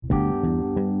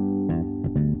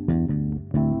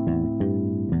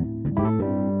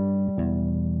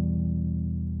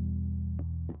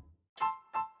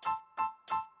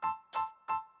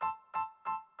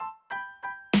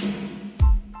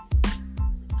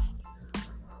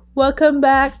Welcome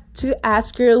back to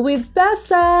Ask Girl with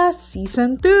Bessa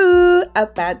Season 2, a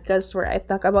podcast where I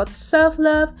talk about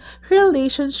self-love,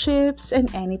 relationships, and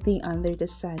anything under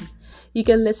the sun. You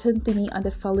can listen to me on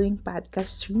the following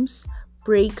podcast streams: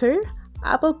 Breaker,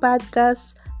 Apple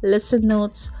Podcasts, Listen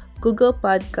Notes, Google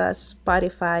Podcasts,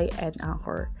 Spotify, and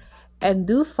Anchor. And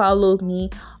do follow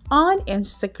me on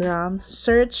Instagram.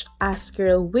 Search Ask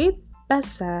Girl with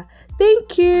Bessa.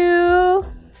 Thank you!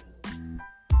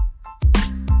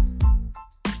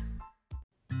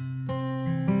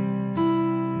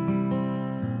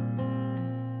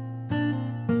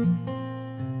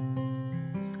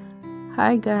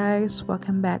 Hi guys,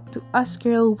 welcome back to Us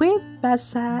Girl with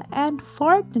Bessa, and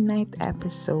for tonight's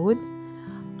episode,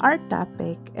 our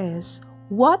topic is: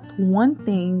 what one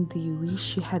thing do you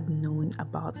wish you had known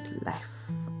about life?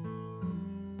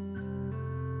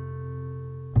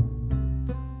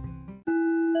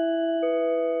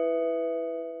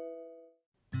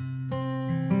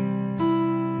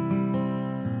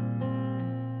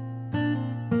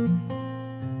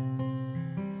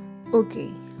 Okay,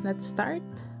 let's start.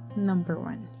 Number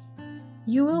 1.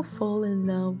 You will fall in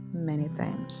love many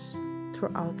times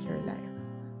throughout your life.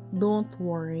 Don't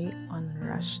worry on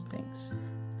rush things.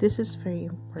 This is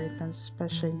very important,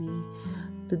 especially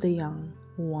to the young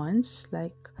ones.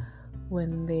 Like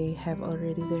when they have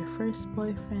already their first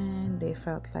boyfriend, they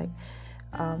felt like,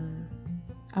 I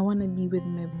want to be with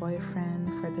my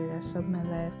boyfriend for the rest of my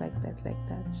life, like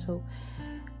that. So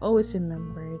always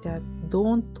remember that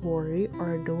don't worry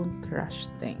or don't rush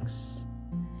things.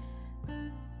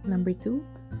 Number 2,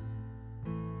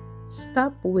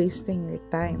 stop wasting your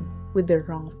time with the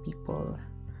wrong people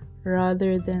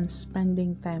rather than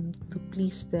spending time to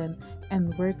please them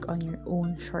and work on your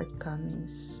own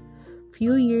shortcomings.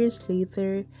 Few years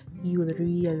later, you will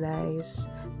realize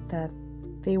that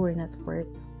they were not worth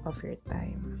of your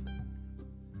time.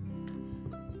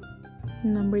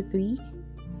 Number 3,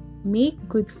 make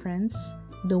good friends,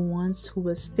 the ones who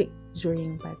will stick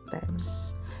during bad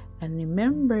times. And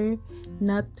remember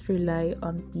not to rely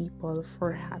on people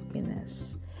for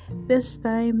happiness. This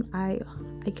time, I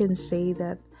can say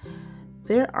that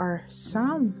there are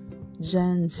some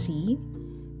Gen Z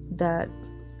that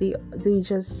they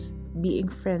just being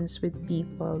friends with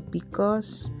people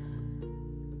because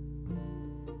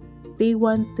they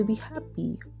want to be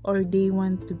happy or they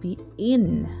want to be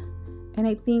in. And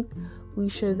I think we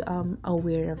should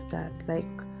aware of that. Like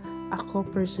ako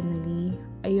personally,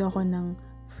 ayoko ng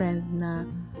friend na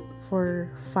for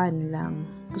fun lang.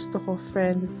 Gusto ko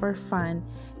friend for fun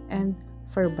and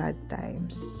for bad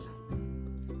times.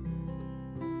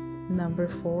 Number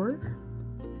 4,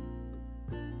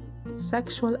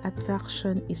 sexual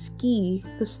attraction is key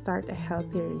to start a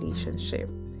healthy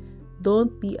relationship.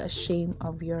 Don't be ashamed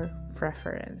of your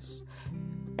preference.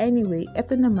 Anyway,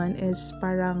 ito naman is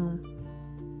parang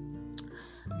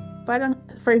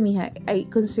for me, I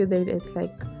considered it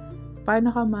like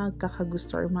paano ka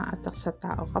magkakagusto or ma-attract sa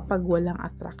tao kapag walang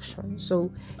attraction.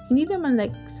 So, hindi naman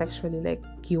like sexually like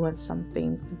you want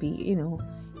something to be,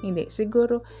 hindi.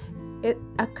 Siguro,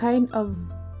 a kind of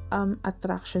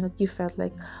attraction that you felt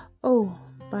like, oh,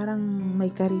 parang may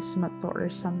charisma to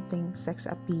or something sex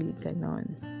appeal, ganon.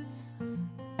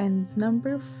 And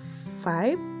number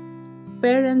 5,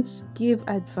 parents give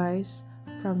advice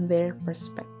from their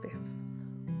perspective,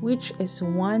 which is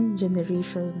one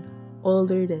generation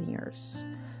older than yours.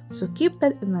 So keep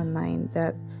that in mind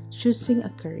that choosing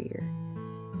a career,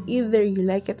 either you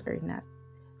like it or not.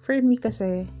 For me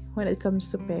kasi, when it comes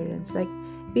to parents, like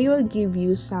they will give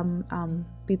you some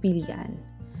pipilian.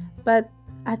 But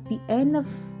at the end of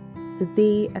the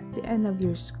day, at the end of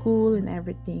your school and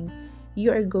everything, you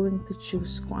are going to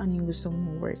choose kung ano yung gusto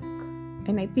mong work.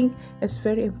 And I think it's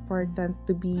very important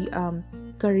to be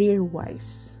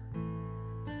career-wise.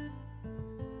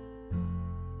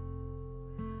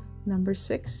 Number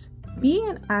 6, being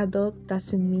an adult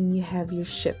doesn't mean you have your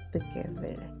shit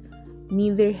together.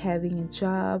 Neither having a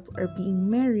job or being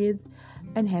married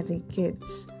and having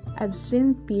kids. I've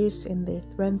seen peers in their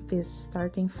 20s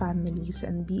starting families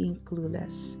and being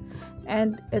clueless.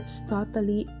 And it's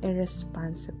totally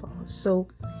irresponsible. So,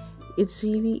 it's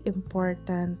really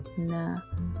important na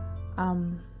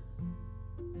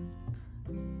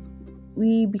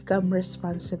we become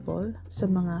responsible sa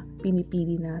mga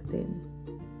pinipili natin.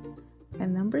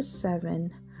 And number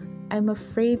 7, I'm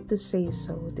afraid to say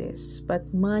this, but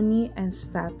money and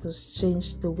status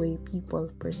change the way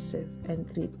people perceive and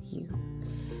treat you.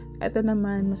 Ito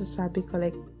naman, masasabi ko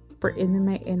like, in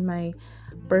my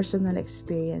personal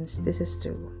experience, this is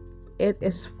true. It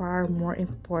is far more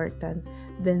important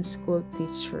than school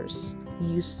teachers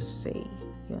used to say.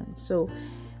 Yun. So,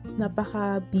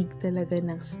 napaka-big talaga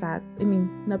ng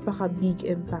napaka-big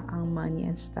impact ang money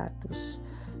and status.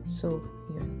 So,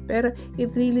 yun. Pero,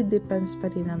 it really depends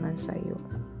pa rin naman sa'yo.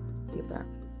 Diba?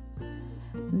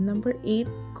 Number 8,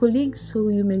 colleagues who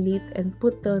humiliate and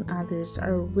put down others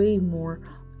are way more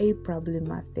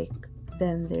problematic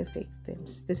than their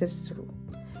victims. This is true.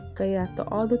 Kaya to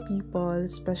all the people,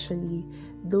 especially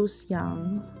those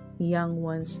young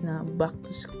ones na back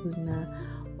to school na,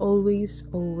 always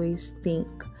think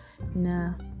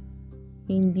na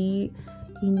hindi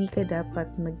ka dapat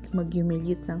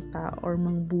mag-humiliate ng tao or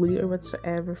mang-bully or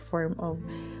whatsoever form of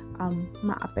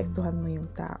maapektuhan mo yung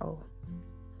tao.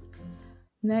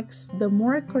 Next, the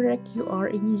more correct you are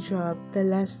in your job, the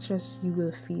less stress you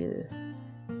will feel.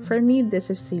 For me,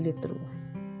 this is really true,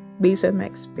 based on my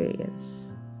experience.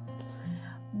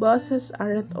 Bosses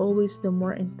aren't always the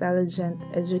more intelligent,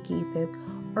 educated,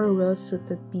 or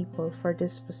well-suited people for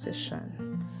this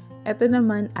position. Ito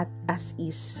naman at as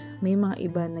is, may mga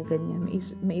iba na ganyan,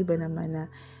 may iba naman na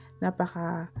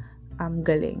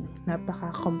galing,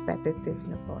 napaka-competitive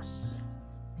na boss.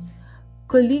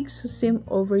 Colleagues who seem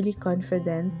overly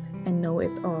confident and know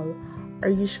it all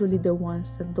are usually the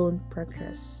ones that don't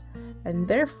progress and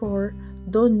therefore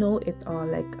don't know it all.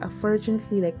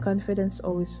 Unfortunately, confidence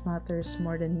always matters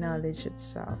more than knowledge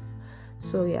itself.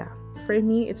 So yeah, for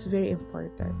me, it's very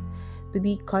important to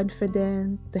be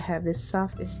confident, to have this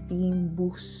self-esteem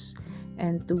boost,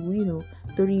 and to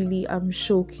really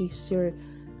showcase your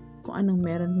kung anong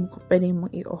meron mo pwede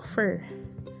mong i-offer.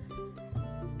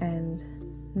 And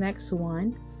next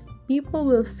one, people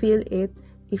will feel it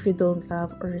if you don't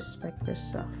love or respect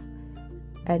yourself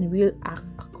and will act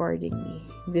accordingly.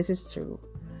 This is true.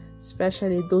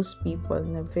 Especially those people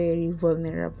na very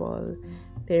vulnerable,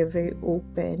 they're very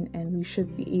open, and we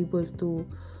should be able to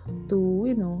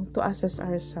assess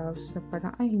ourselves na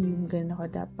parang, hindi mo ganun ako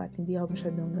dapat, hindi ako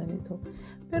masyadong ganito.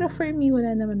 Pero for me,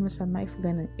 wala naman masama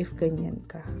if ganyan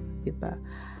ka, diba?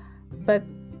 But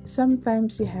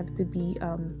sometimes you have to be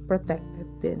protected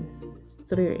din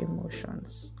through your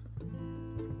emotions.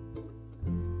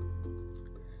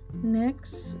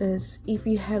 Next is, if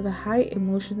you have a high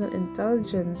emotional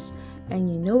intelligence and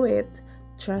you know it,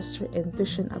 trust your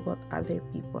intuition about other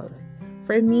people.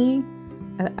 For me,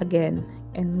 again,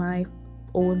 in my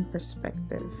own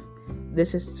perspective,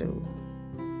 this is true.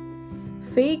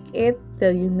 Fake it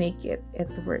till you make it.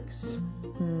 It works.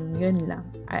 Yun lang.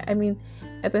 I mean,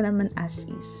 ito naman as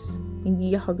is.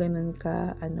 Hindi ako ganun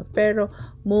ka, pero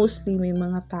mostly may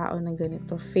mga tao na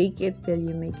ganito. Fake it till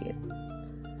you make it.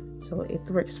 So, it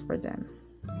works for them.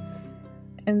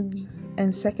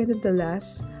 And second to the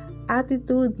last,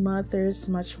 attitude matters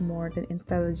much more than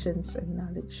intelligence and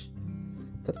knowledge.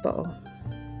 Totoo.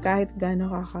 Kahit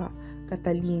gaano ka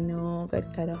katalino,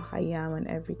 kahit gaano ka kayaman,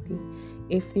 everything,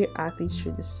 if your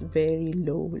attitude is very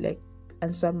low,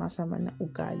 ang sama-sama na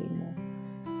ugali mo,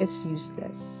 it's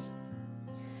useless.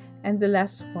 And the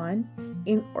last one,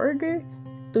 in order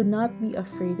to not be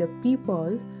afraid of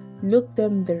people, look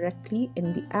them directly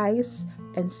in the eyes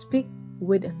and speak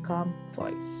with a calm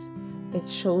voice. It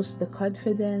shows the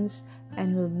confidence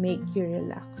and will make you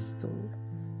relax too.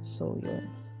 So, yun.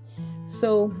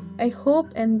 So, I hope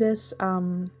in this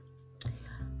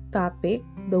topic,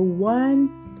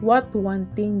 what one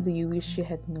thing do you wish you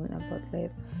had known about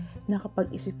life?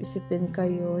 Nakapag-isip-isip din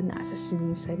kayo, na-assess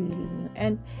yun yung sarili niyo.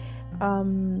 And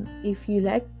if you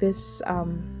like this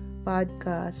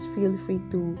podcast, feel free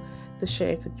to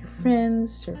share it with your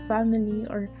friends, your family,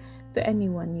 or to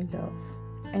anyone you love.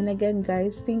 And again,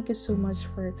 guys, thank you so much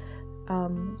for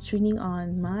tuning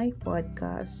on my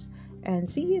podcast, and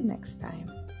see you next time.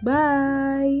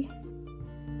 Bye!